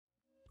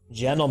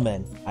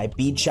Gentlemen, I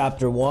beat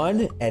chapter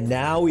 1 and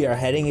now we are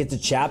heading into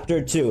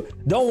chapter 2.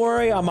 Don't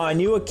worry, I'm on a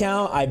new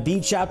account. I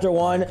beat chapter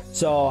 1,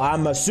 so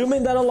I'm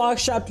assuming that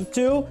unlocks chapter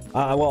 2.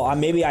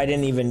 Maybe I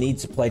didn't even need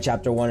to play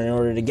chapter 1 in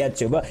order to get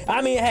to, but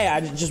I mean, hey, I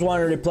just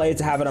wanted to play it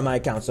to have it on my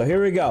account. So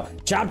here we go.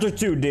 Chapter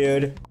 2,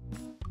 dude.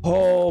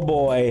 Oh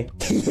boy.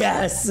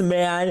 Yes,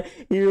 man.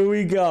 Here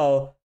we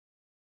go.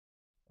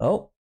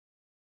 Oh,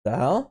 the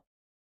hell?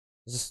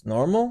 Is this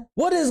normal?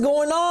 What is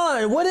going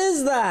on? What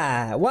is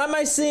that? Why am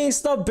I seeing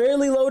stuff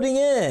barely loading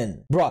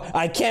in? Bro,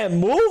 I can't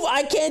move?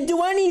 I can't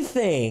do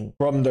anything.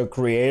 From the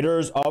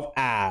creators of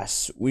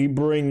Ass, we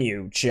bring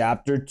you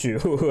chapter 2.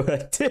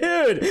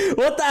 Dude,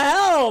 what the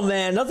hell,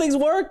 man? Nothing's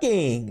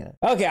working.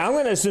 Okay, I'm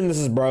gonna assume this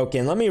is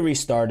broken. Let me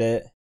restart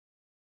it.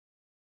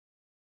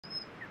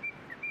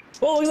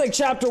 Well, it looks like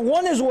chapter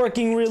 1 is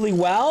working really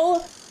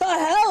well. The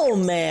hell,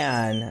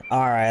 man.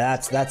 All right,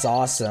 that's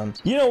awesome.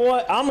 You know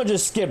what? I'm gonna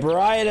just skip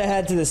right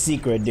ahead to the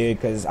secret, dude,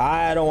 because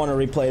I don't want to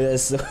replay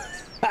this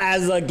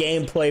as a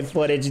gameplay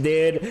footage,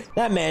 dude.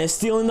 That man is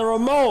stealing the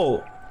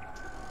remote.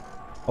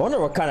 I wonder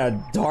what kind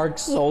of dark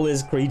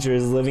soulless creature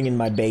is living in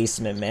my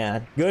basement,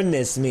 man.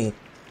 Goodness me.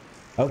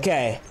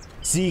 Okay.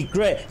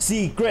 Secret,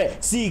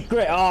 secret,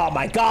 secret. Oh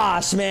my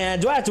gosh,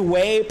 man. Do I have to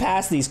wait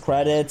past these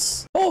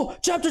credits? Oh,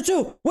 chapter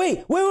 2.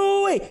 Wait.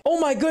 Oh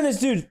my goodness,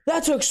 dude.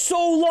 That took so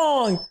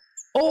long.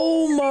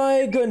 Oh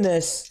my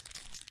goodness.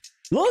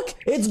 Look,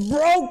 it's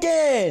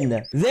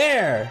broken.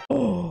 There.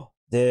 Oh,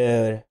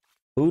 dude.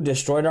 Who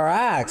destroyed our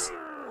axe?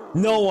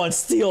 No one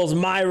steals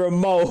my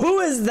remote.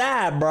 Who is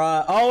that,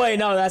 bruh? Oh, wait,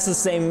 no, that's the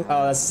same.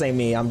 Oh, that's the same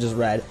me. I'm just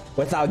red.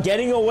 Without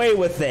getting away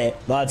with it.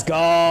 Let's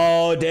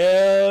go,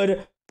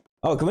 dude.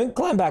 Oh, can we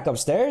climb back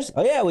upstairs?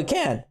 Oh, yeah, we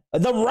can.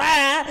 The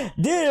rat,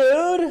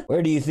 dude.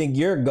 Where do you think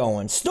you're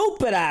going?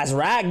 Stupid ass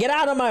rat. Get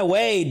out of my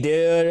way,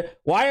 dude.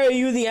 Why are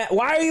you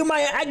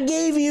I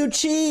gave you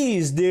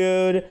cheese,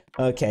 dude.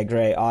 Okay,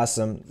 great.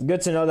 Awesome.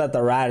 Good to know that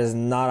the rat is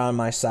not on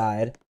my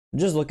side. I'm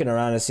just looking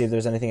around to see if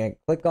there's anything I can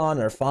click on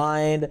or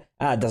find.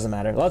 Ah, it doesn't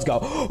matter. Let's go.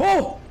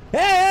 Oh,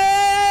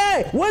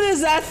 hey, what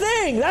is that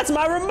thing? That's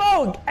my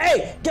remote.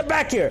 Hey, get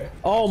back here.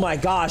 Oh my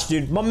gosh,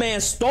 dude. My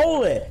man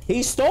stole it.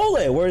 He stole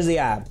it. Where's he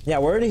at? Yeah,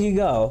 where did he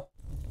go?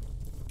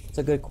 That's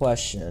a good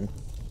question.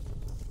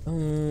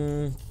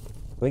 Can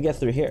we get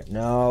through here?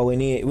 No, we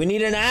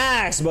need an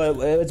axe, but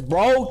it's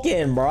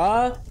broken,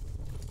 bruh.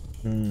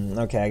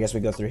 Okay, I guess we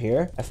go through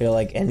here. I feel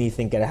like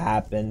anything could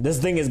happen. This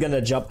thing is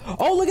gonna jump.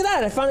 Oh, look at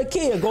that. I found a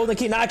key, a golden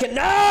key. Now I can.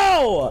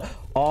 No!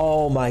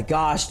 Oh my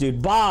gosh,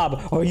 dude.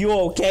 Bob, are you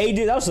okay,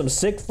 dude? That was some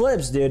sick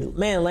flips, dude.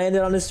 Man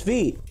landed on his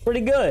feet.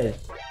 Pretty good.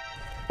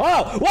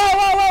 Oh,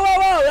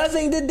 whoa. That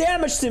thing did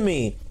damage to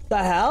me. The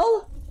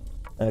hell?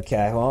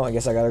 Okay, well, I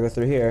guess I gotta go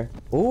through here.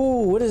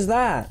 Ooh, what is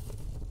that?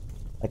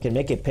 I can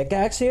make a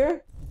pickaxe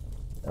here?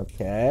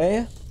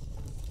 Okay.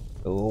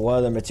 Ooh, what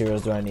other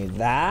materials do I need?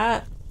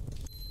 That?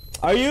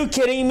 Are you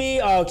kidding me?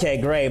 Okay,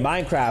 great.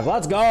 Minecraft.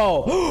 Let's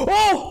go.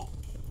 Oh!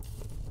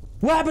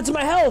 What happened to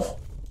my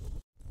health?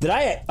 Did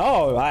I?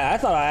 Oh, I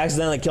thought I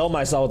accidentally killed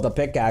myself with the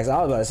pickaxe.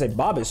 I was about to say,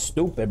 Bob is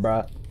stupid, bro.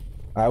 All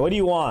right, what do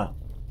you want?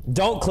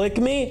 Don't click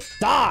me?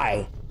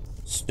 Die.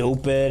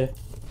 Stupid.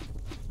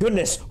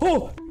 Goodness.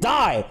 Oh,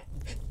 die.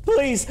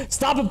 Please,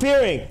 stop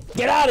appearing.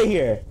 Get out of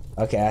here.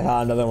 Okay, I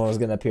thought another one was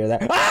gonna appear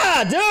there.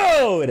 Ah,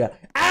 dude!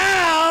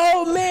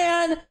 Ow,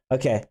 man!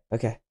 Okay.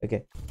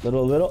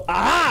 Little.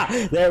 Ah!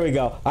 There we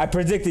go. I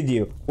predicted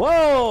you.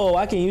 Whoa!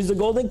 I can use the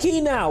golden key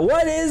now.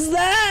 What is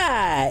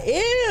that?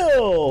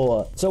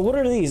 Ew! So what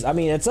are these? I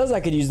mean, it says I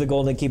could use the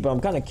golden key, but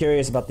I'm kind of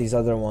curious about these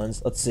other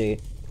ones. Let's see.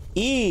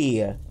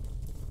 E.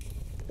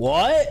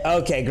 What?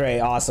 Okay, great.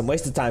 Awesome.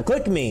 Waste of time.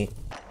 Click me.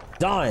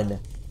 Done.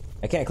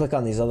 I can't click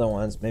on these other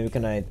ones. Maybe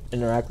can I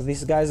interact with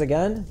these guys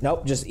again?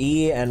 Nope, just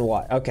E and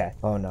what? Okay.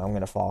 Oh no, I'm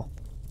gonna fall.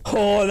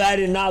 Oh, that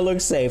did not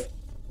look safe.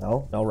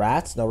 No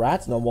rats,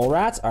 no more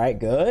rats. All right,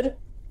 good.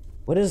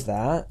 What is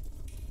that?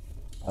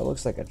 That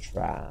looks like a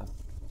trap.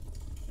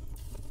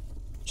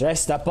 Should I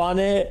step on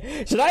it?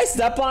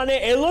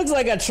 It looks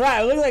like a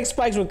trap. It looks like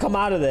spikes would come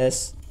out of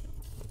this.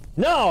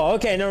 No,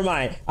 okay, never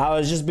mind. I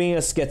was just being a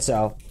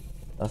schizo.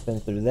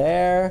 Nothing through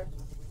there.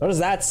 What does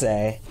that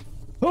say?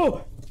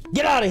 Oh,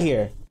 get out of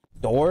here.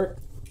 Dork.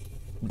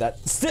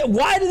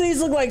 Why do these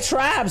look like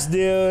traps,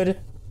 dude?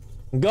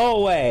 Go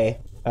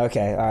away.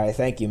 Okay, all right,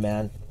 thank you,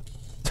 man.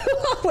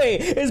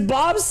 Wait, is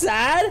Bob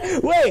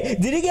sad? Wait,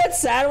 did he get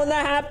sad when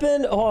that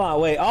happened? Hold on,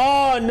 wait.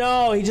 Oh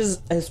no,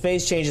 his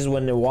face changes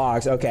when it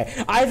walks. Okay,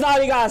 I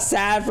thought he got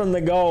sad from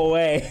the go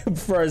away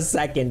for a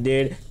second,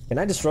 dude. Can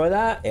I destroy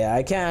that? Yeah,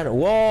 I can.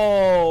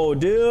 Whoa,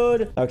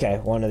 dude. Okay,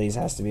 one of these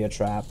has to be a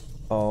trap.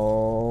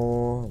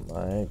 Oh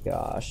my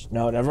gosh.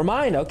 No, never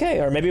mind. Okay,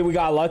 or maybe we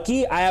got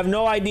lucky. I have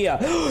no idea.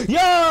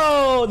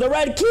 Yo, the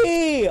red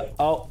key.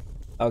 Oh,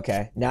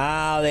 okay.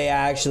 Now they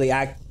actually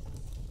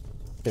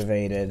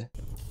activated.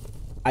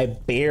 I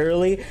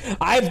barely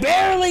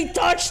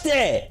touched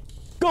it.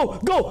 Go.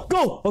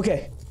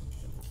 Okay.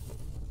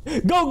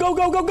 Go.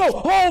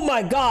 Oh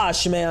my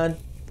gosh, man.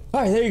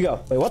 All right, there you go.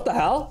 Wait, what the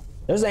hell?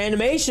 There's an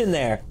animation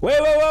there. Wait.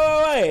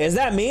 Is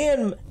that me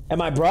and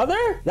Am I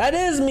brother? That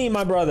is me,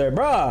 my brother,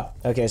 bruh.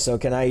 Okay, so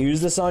can I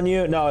use this on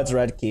you? No, it's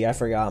red key. I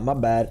forgot. My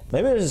bad.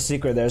 Maybe there's a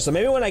secret there. So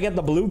maybe when I get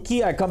the blue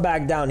key, I come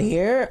back down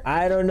here.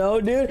 I don't know,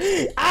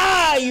 dude.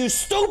 Ah, you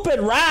stupid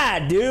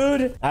rat,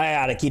 dude. I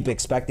gotta keep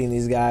expecting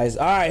these guys.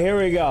 All right, here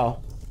we go.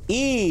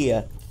 E.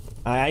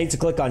 I need to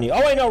click on you.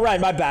 Oh, wait, no,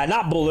 red. My bad.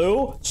 Not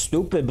blue.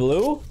 Stupid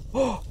blue.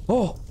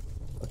 Oh.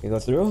 Okay, go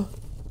through.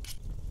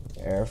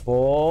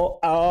 Careful.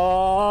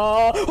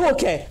 Oh,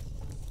 okay.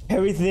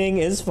 Everything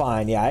is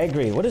fine. Yeah, I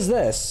agree. What is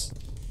this?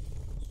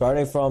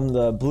 Starting from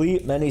the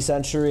bleep many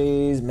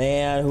centuries.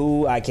 Man,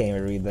 who? I can't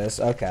even read this.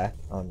 Okay.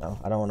 Oh, no.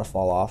 I don't want to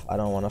fall off. I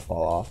don't want to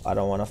fall off. I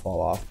don't want to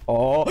fall off.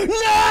 Oh,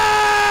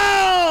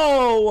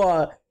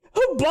 no!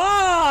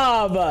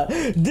 Bob!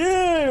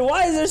 Dude,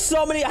 why is there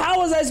so many? How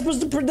was I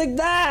supposed to predict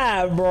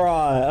that,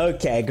 bro?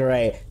 Okay,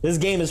 great. This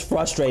game is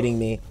frustrating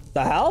me.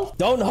 The hell?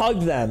 Don't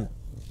hug them.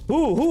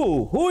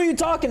 Who are you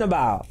talking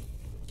about?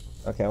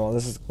 Okay, well,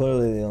 this is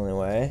clearly the only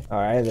way. All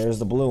right, there's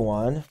the blue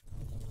one.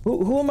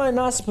 Who am I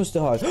not supposed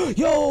to hug?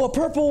 Yo, a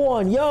purple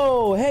one.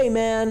 Yo, hey,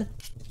 man.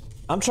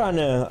 I'm trying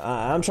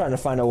to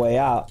find a way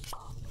out.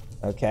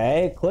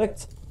 Okay,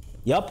 clicked.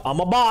 Yup, I'm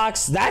a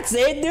box. That's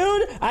it,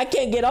 dude. I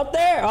can't get up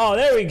there. Oh,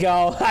 there we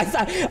go.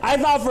 I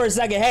thought for a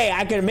second, hey,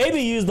 I could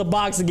maybe use the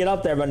box to get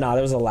up there, but no,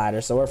 there was a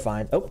ladder, so we're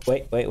fine. Oh,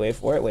 wait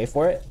for it. Wait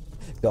for it.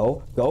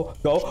 Go. Oh,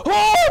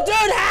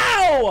 dude,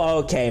 how?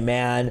 Okay,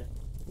 man.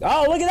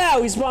 Oh, look at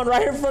that. We spawned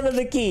right in front of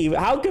the key.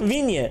 How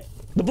convenient.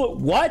 The blue.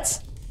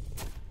 What?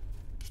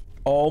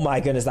 Oh, my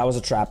goodness. That was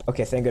a trap.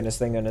 Okay, thank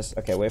goodness.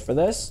 Okay, wait for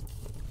this.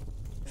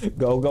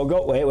 Go.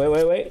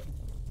 Wait.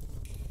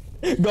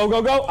 Go.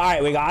 All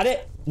right, we got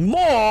it.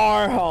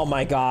 More. Oh,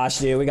 my gosh,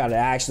 dude. We got to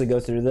actually go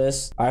through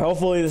this. All right,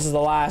 hopefully this is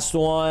the last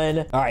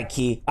one. All right,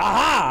 key.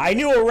 Aha! I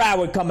knew a rat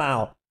would come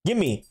out. Give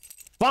me.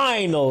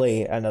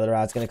 Finally. Another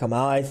rat's going to come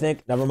out, I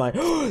think. Never mind.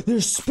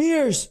 There's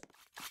spears.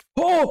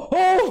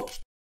 Oh.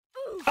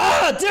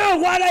 Ah,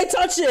 dude, why did I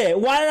touch it?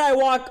 Why did I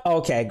walk?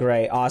 Okay,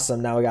 great.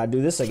 Awesome. Now we got to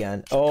do this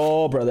again.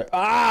 Oh, brother.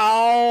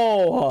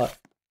 Ow.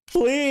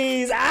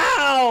 Please.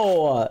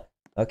 Ow.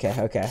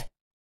 Okay.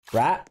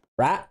 Rat.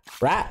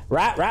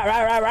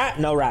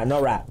 No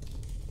rat.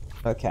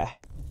 Okay.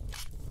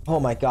 Oh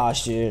my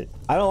gosh, dude.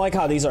 I don't like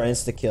how these are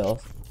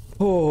insta-kills.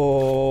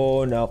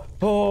 Oh, no.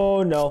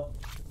 Oh,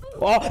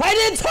 I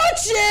didn't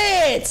touch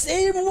it!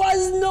 It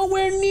was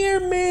nowhere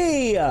near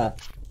me.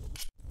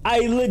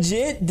 I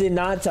legit did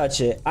not touch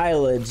it. I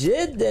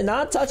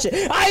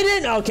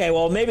didn't. Okay,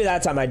 well, maybe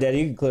that time I did.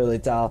 You can clearly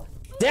tell.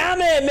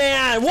 Damn it,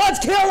 man. What's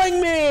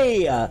killing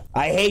me? I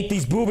hate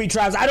these booby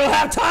traps. I don't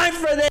have time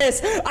for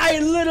this.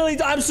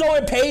 I'm so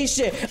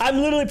impatient.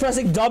 I'm literally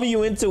pressing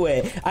W into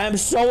it. I am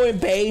so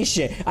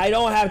impatient. I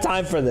don't have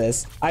time for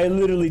this. I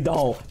literally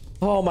don't.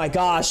 Oh my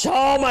gosh,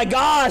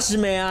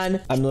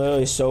 man. I'm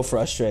literally so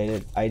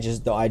frustrated.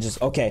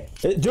 Okay.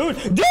 Dude,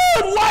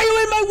 why are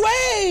you in my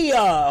way?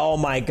 Oh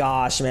my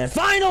gosh, man.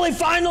 Finally,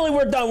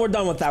 we're done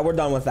with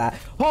that.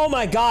 Oh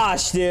my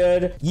gosh,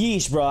 dude.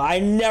 Yeesh, bro. I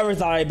never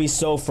thought I'd be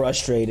so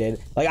frustrated.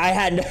 Like,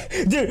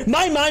 dude,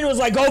 my mind was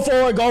like, go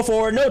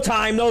forward, no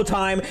time.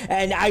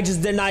 And I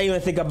just did not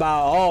even think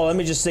about, oh, let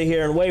me just sit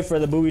here and wait for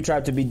the booby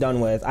trap to be done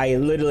with. I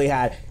literally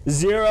had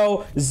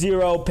zero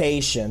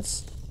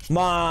patience.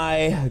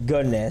 My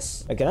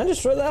goodness. Can I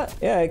destroy that?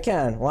 Yeah, I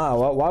can.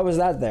 Wow, why was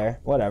that there?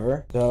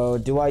 Whatever. So,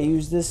 do I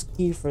use this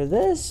key for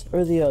this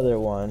or the other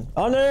one?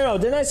 Oh, no.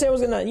 Didn't I say I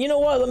was gonna... You know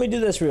what? Let me do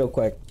this real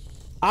quick.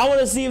 I want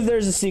to see if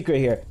there's a secret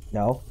here.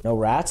 No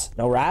rats.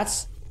 All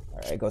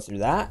right, go through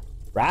that.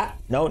 Rat?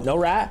 No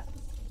rat.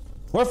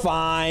 We're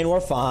fine.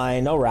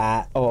 No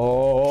rat.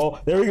 Oh,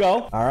 there we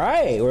go. All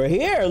right, we're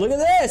here. Look at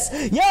this.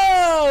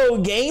 Yo,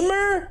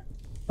 gamer.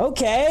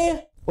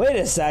 Okay. Wait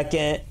a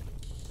second.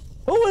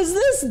 Who is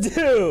this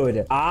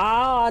dude?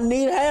 I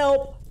need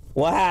help.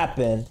 What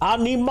happened? I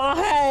need my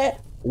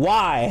hat.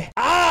 Why?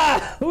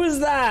 Who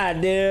is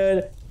that,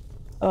 dude?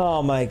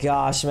 Oh my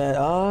gosh, man.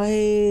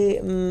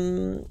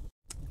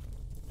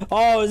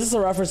 Oh, is this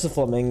a reference to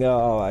Flamingo?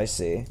 Oh, I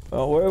see.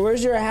 Oh,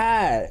 where's your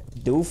hat,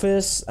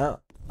 doofus? I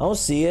don't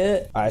see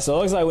it. All right, so it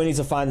looks like we need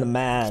to find the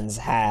man's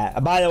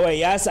hat. By the way,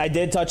 yes, I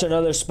did touch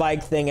another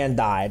spike thing and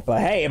died.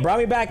 But hey, it brought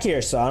me back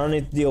here, so I don't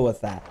need to deal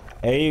with that.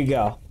 There you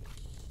go.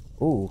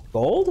 Ooh,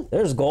 gold?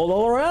 There's gold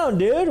all around,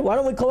 dude. Why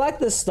don't we collect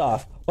this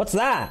stuff? What's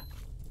that?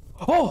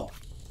 Oh!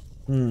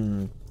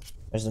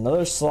 There's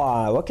another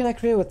slot. What can I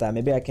create with that?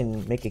 Maybe I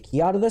can make a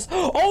key out of this?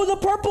 Oh, the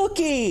purple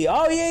key!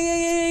 Oh,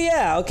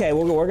 yeah. Okay,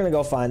 we're gonna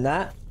go find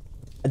that.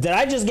 Did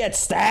I just get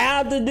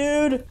stabbed,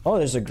 dude? Oh,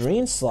 there's a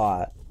green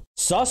slot.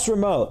 Sus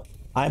remote.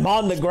 I'm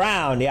on the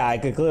ground. Yeah, I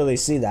could clearly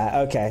see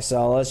that. Okay,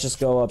 so let's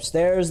just go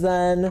upstairs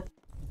then.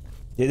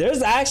 Dude,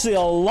 there's actually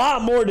a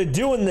lot more to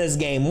do in this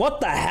game. What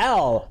the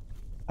hell?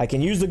 I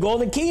can use the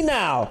golden key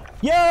now.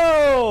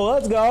 Yo,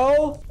 let's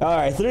go. All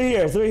right, through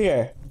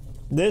here.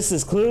 This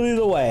is clearly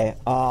the way.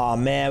 Oh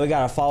man, we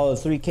gotta follow the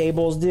 3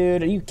 cables,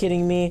 dude. Are you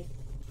kidding me?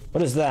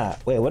 What is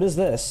that? Wait, what is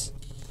this?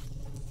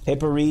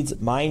 Paper reads,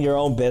 mind your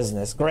own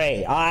business.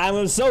 Great.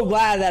 I'm so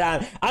glad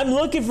that I'm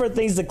looking for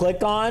things to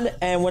click on,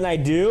 and when I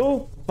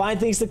do find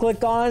things to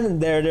click on.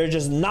 They're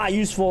just not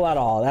useful at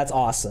all. That's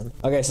awesome.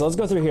 Okay, so let's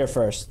go through here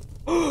first.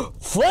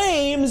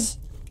 Flames?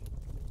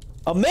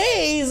 A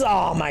maze?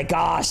 Oh my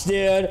gosh,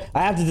 dude.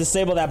 I have to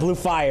disable that blue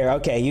fire.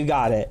 Okay, you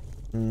got it.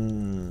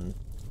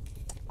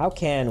 How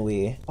can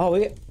we? Oh,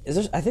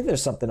 I think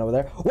there's something over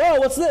there. Whoa,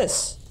 what's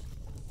this?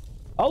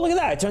 Oh, look at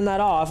that. I turned that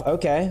off.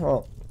 Okay,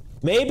 well,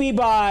 maybe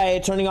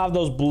by turning off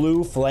those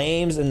blue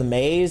flames in the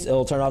maze,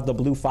 it'll turn off the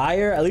blue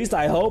fire. At least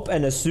I hope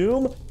and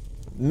assume.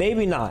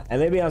 Maybe not. And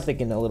maybe I'm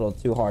thinking a little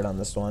too hard on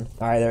this one.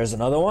 All right, there's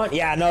another one.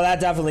 Yeah, no,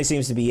 that definitely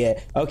seems to be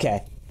it.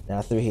 Okay,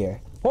 now through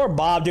here. Poor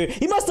Bob, dude.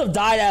 He must have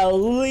died at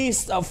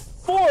least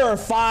 4 or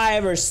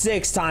 5 or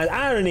 6 times.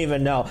 I don't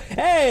even know.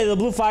 Hey, the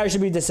blue fire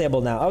should be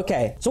disabled now.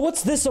 Okay, so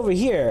what's this over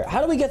here?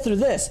 How do we get through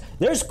this?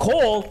 There's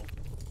coal.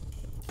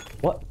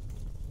 What?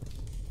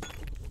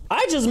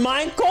 I just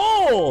mined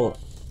coal.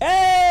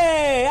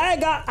 Hey,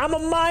 I'm a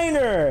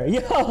miner.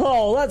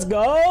 Yo, let's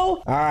go.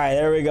 All right,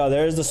 there we go.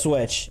 There's the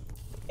switch.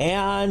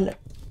 And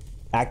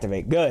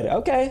activate. Good.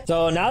 Okay.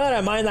 So now that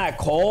I mined that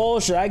coal,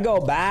 should I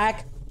go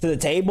back to the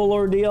table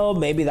ordeal?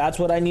 Maybe that's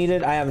what I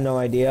needed. I have no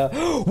idea.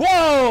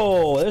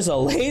 Whoa, there's a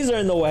laser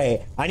in the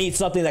way. I need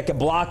something that can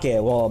block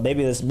it. Well,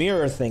 maybe this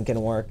mirror thing can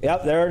work.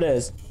 Yep, there it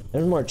is.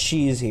 There's more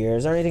cheese here.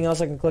 Is there anything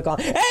else I can click on?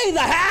 Hey,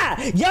 the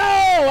hat. Yo,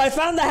 I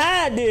found the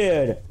hat,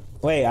 dude.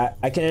 Wait,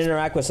 I can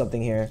interact with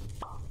something here.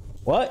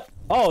 What?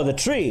 Oh, the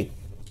tree.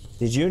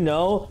 Did you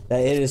know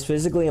that it is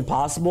physically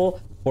impossible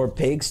for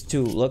pigs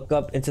to look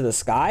up into the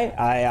sky?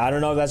 I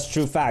don't know if that's a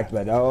true fact,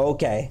 but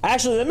okay.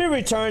 Actually, let me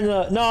return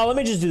the... No, let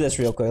me just do this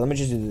real quick.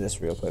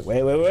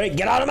 Wait.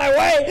 Get out of my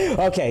way.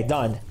 Okay,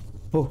 done.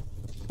 Ooh.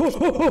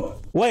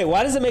 Wait,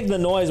 why does it make the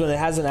noise when it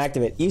hasn't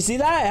activated? You see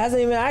that? It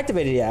hasn't even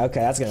activated yet.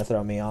 Okay, that's gonna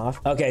throw me off.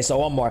 Okay, so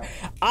one more.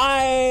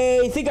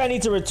 I think I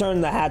need to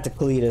return the hat to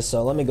Cletus,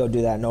 so let me go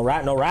do that. No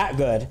rat, no rat.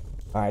 Good.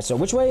 All right, so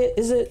which way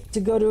is it to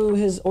go to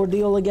his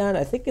ordeal again?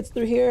 I think it's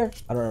through here.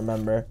 I don't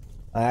remember.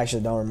 I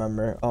actually don't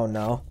remember. Oh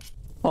no.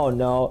 Oh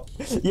no.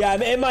 Yeah,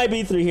 it might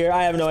be through here.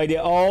 I have no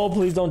idea. Oh,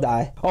 please don't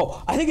die.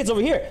 Oh, I think it's over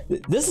here.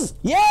 This is...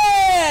 Yeah!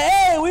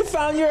 Hey, we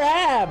found your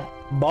app,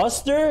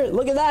 Buster.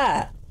 Look at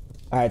that.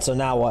 All right, so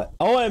now what?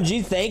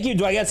 OMG, thank you.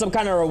 Do I get some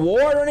kind of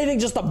reward or anything?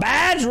 Just a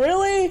badge?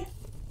 Really?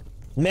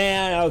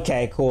 Man,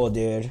 okay, cool,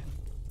 dude.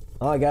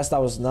 Oh, I guess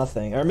that was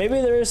nothing. Or maybe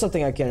there is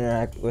something I can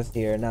interact with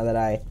here now that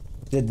I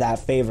did that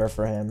favor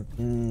for him.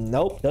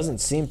 Nope, doesn't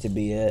seem to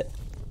be it.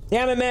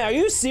 Damn it, man. Are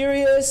you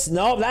serious?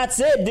 Nope, that's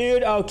it,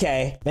 dude.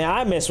 Okay. Man,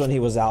 I miss when he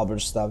was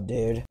Albert's stuff,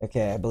 dude.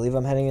 Okay, I believe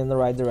I'm heading in the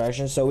right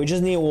direction. So we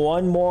just need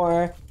one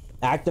more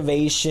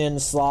activation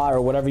slot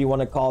or whatever you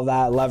want to call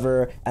that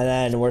lever, and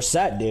then we're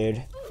set,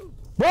 dude.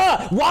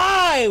 Bruh,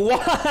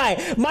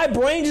 why? My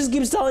brain just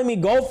keeps telling me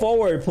go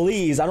forward,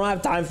 please. I don't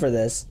have time for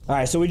this. All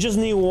right, so we just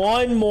need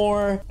one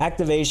more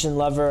activation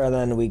lever, and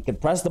then we can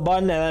press the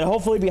button, and then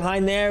hopefully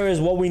behind there is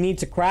what we need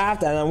to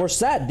craft, and then we're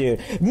set, dude.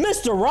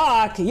 Mr.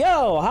 Rock,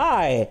 yo,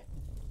 hi.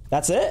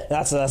 That's it?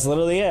 That's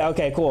literally it.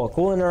 Okay,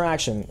 cool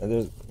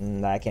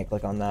interaction. I can't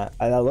click on that.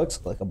 That looks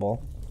clickable.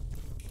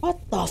 What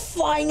the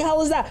flying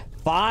hell is that?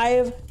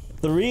 5,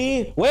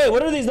 3. Wait,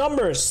 what are these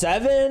numbers?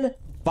 7,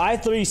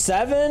 5, 3,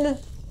 7.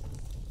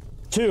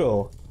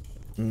 2.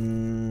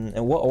 In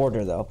what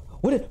order though?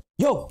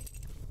 Yo,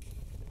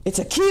 it's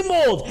a key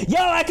mold.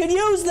 Yo, I can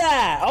use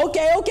that.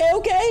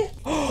 Okay.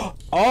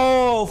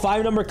 Oh,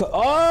 5 number code.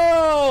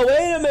 Oh,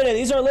 wait a minute.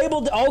 These are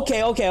labeled.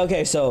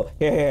 Okay. So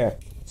here.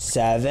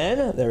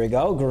 7. There we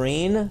go.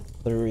 Green.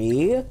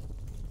 3.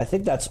 I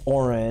think that's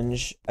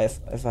orange.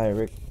 If I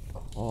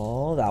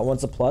recall, that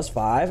one's a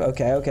 +5.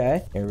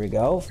 Okay. Here we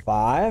go.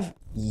 5.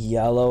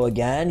 Yellow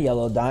again.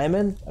 Yellow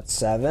diamond. That's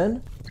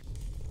 7.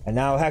 And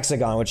now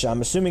hexagon, which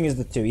I'm assuming is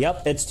the 2.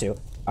 Yep, it's 2.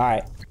 All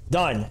right,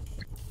 done.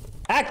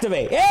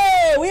 Activate.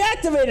 Hey, we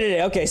activated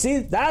it. Okay, see,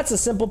 that's a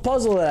simple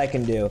puzzle that I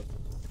can do.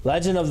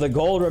 Legend of the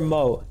Gold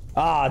Remote.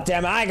 Oh,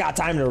 damn it, I ain't got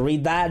time to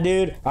read that,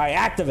 dude. All right,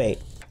 activate.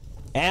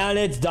 And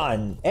it's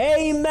done.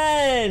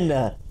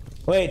 Amen.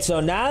 Wait, so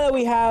now that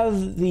we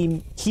have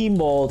the key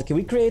mold, can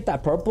we create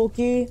that purple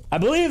key? I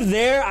believe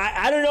there,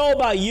 I don't know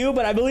about you,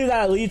 but I believe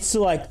that leads to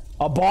like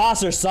a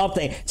boss or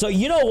something. So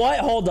you know what?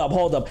 Hold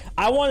up.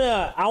 I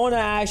wanna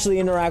actually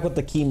interact with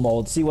the key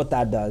mold. See what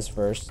that does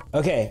first.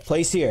 Okay,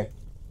 place here.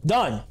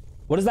 Done.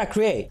 What does that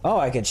create? Oh,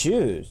 I can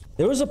choose.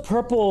 There was a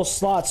purple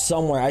slot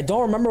somewhere. I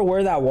don't remember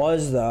where that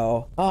was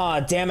though.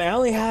 Oh, damn it. I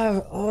only have,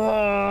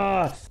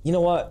 you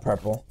know what?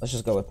 Purple. Let's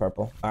just go with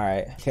purple. All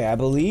right. Okay, I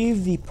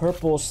believe the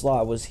purple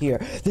slot was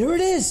here. There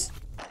it is.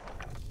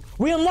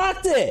 We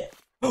unlocked it.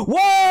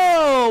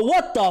 Whoa,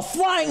 what the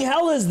flying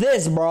hell is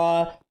this,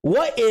 bruh?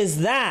 What is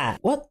that?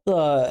 What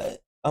the?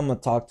 I'm gonna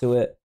talk to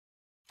it.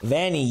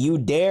 Vanny, you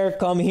dare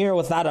come here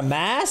without a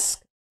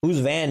mask? Who's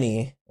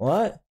Vanny?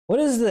 What What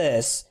is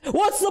this?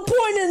 What's the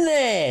point in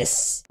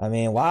this? I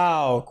mean,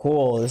 wow,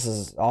 cool. This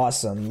is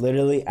awesome.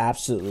 Literally,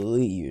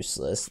 absolutely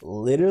useless.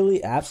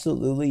 Literally,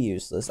 absolutely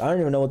useless. I don't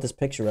even know what this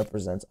picture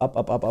represents. Up,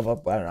 up, up, up,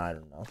 up. I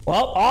don't know.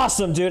 Well,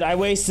 awesome, dude. I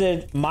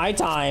wasted my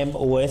time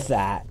with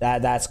that.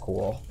 That's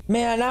cool.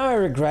 Man, now I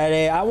regret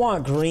it. I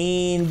want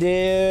green,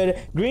 dude.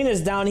 Green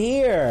is down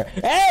here.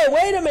 Hey,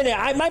 wait a minute.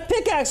 My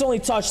pickaxe only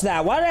touched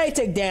that. Why did I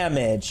take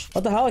damage?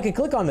 What the hell? I can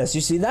click on this.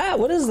 You see that?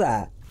 What is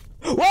that?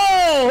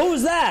 Whoa,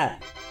 who's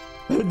that?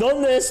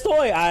 Donde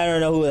estoy? I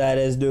don't know who that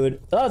is,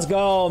 dude. Let's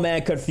go,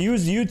 man.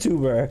 Confused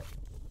YouTuber.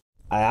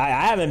 I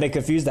haven't been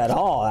confused at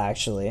all,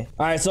 actually.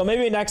 All right, so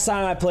maybe next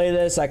time I play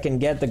this, I can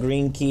get the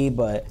green key,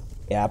 but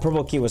yeah,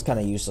 purple key was kind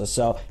of useless.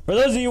 So for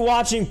those of you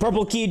watching,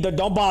 purple key,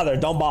 don't bother.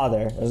 Don't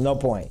bother. There's no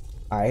point.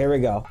 All right, here we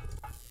go.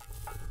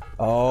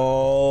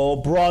 Oh,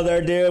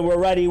 brother, dude. We're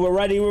ready. We're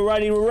ready. We're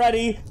ready. We're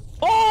ready.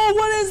 Oh,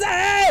 what is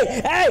that?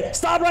 Hey, hey,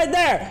 stop right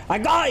there. I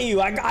got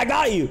you. I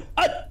got you.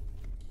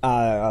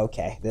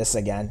 Okay, this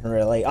again,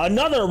 really.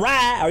 Another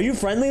rat. Are you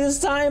friendly this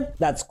time?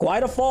 That's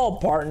quite a fall,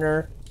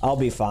 partner. I'll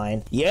be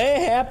fine. Yeah,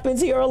 it happens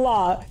here a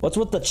lot. What's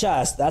with the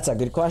chest? That's a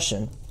good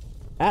question.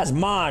 That's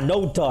mine,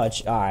 no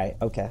touch. All right,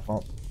 okay,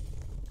 well,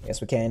 I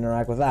guess we can't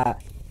interact with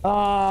that.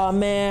 Oh,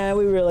 man,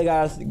 we really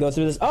gotta go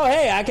through this. Oh,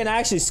 hey, I can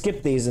actually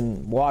skip these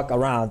and walk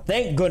around.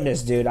 Thank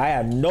goodness, dude. I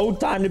have no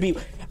time to be...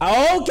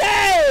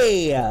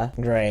 Okay!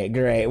 Great,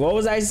 great. What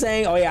was I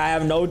saying? Oh, yeah, I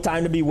have no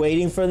time to be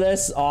waiting for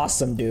this.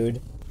 Awesome,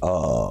 dude. I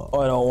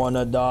don't want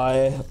to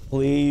die.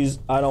 Please.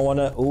 I don't want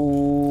to.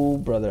 Ooh,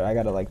 brother. I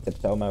gotta like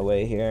tiptoe my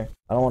way here.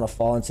 I don't want to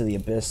fall into the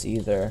abyss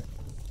either.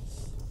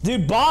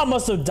 Dude, Bob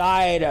must have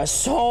died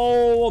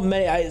so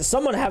many.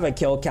 Someone have a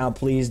kill count,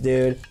 please,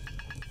 dude.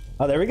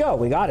 Oh, there we go.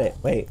 We got it.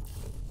 Wait.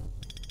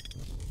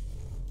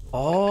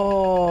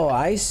 Oh,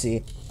 I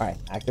see. All right,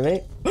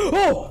 activate.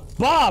 Oh,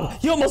 Bob,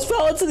 you almost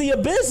fell into the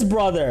abyss,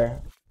 brother.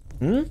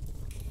 1,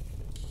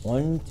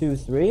 2,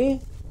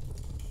 3.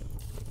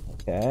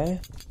 Okay.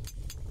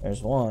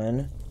 There's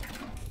 1.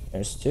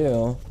 There's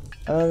 2.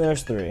 And then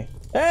there's 3.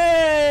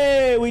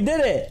 Hey, we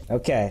did it.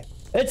 Okay.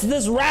 It's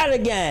this rat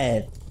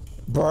again.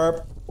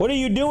 Burp. What are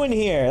you doing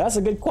here? That's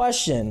a good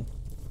question.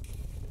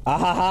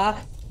 Ahaha.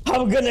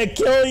 I'm gonna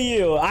kill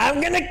you.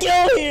 I'm gonna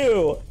kill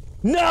you.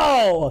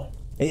 No.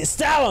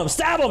 Stab him.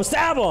 Stab him.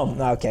 Stab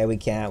him. Okay, we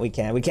can't. We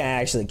can't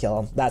actually kill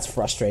him. That's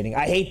frustrating.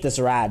 I hate this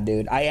rat,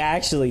 dude. I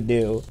actually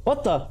do.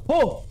 What the?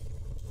 Oh.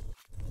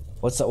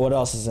 What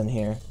else is in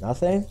here?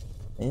 Nothing?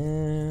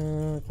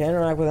 Can't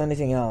interact with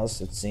anything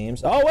else, it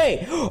seems. Oh,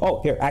 wait!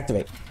 Oh, here,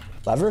 activate.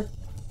 Lever?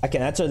 I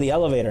can enter the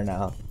elevator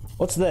now.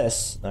 What's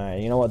this?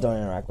 Alright, you know what? Don't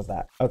interact with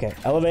that. Okay,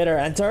 elevator,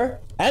 enter.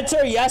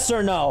 Enter, yes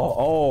or no?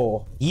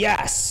 Oh,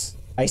 yes!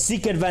 I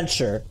seek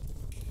adventure.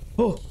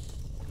 Oh.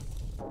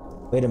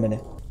 Wait a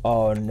minute.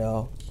 Oh,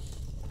 no.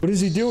 What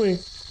is he doing?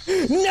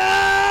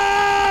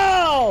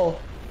 No!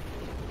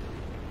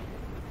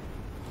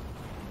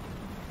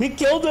 He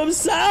killed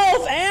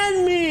himself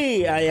and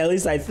me! At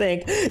least I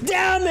think.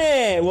 Damn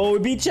it! Well, we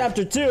beat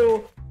chapter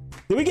 2.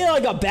 Did we get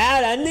like a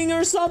bad ending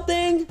or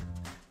something?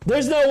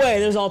 There's no way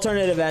there's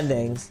alternative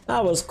endings.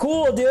 That was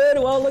cool, dude.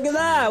 Well, look at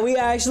that. We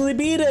actually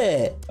beat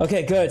it.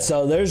 Okay, good.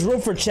 So there's room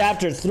for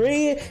chapter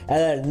 3 and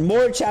then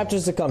more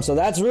chapters to come. So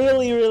that's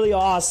really, really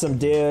awesome,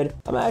 dude.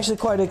 I'm actually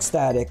quite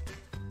ecstatic.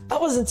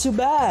 That wasn't too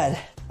bad.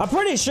 I'm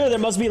pretty sure there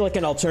must be like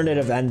an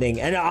alternative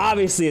ending and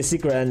obviously a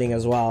secret ending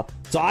as well.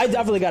 So I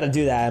definitely got to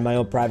do that in my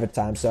own private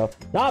time. So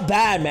not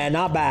bad, man,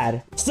 not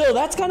bad. Still,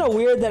 that's kind of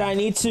weird that I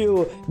need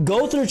to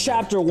go through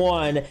chapter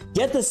 1,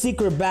 get the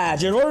secret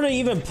badge in order to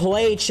even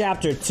play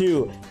chapter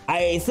 2.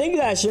 I think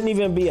that shouldn't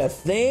even be a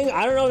thing.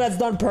 I don't know if that's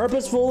done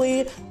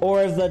purposefully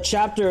or if the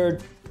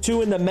chapter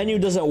 2 in the menu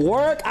doesn't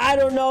work. I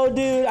don't know,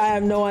 dude. I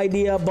have no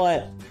idea,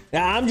 but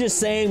I'm just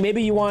saying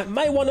maybe you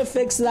might want to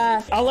fix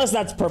that, unless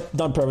that's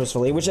done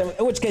purposefully, in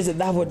which case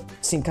that would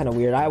seem kind of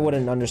weird. I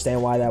wouldn't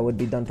understand why that would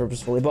be done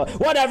purposefully, but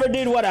whatever,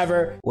 dude,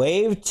 whatever.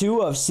 Wave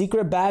 2 of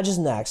secret badges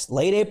next,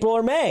 late April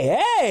or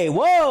May. Hey,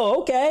 whoa,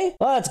 okay,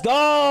 let's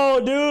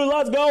go, dude.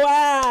 Let's go,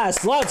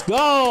 ass. Let's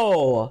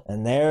go.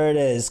 And there it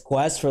is,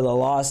 quest for the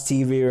lost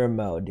TV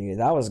remote, dude.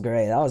 That was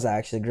great. That was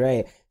actually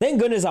great. Thank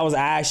goodness I was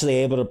actually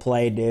able to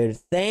play, dude.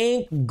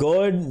 Thank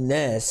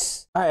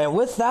goodness. All right, and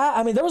with that,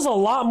 I mean, there was a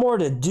lot more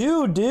to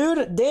do,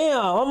 dude. Damn,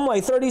 I'm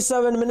like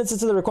 37 minutes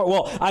into the record.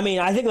 Well, I mean,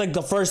 I think like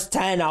the first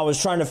 10, I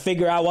was trying to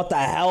figure out what the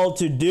hell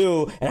to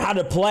do and how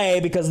to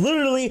play because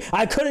literally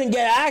I couldn't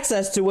get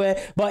access to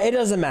it, but it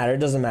doesn't matter. It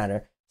doesn't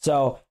matter.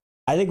 So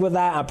I think with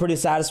that, I'm pretty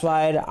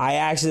satisfied. I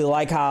actually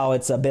like how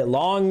it's a bit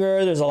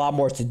longer. There's a lot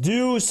more to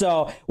do.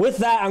 So with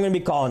that, I'm going to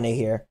be calling it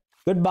here.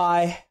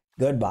 Goodbye.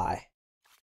 Goodbye.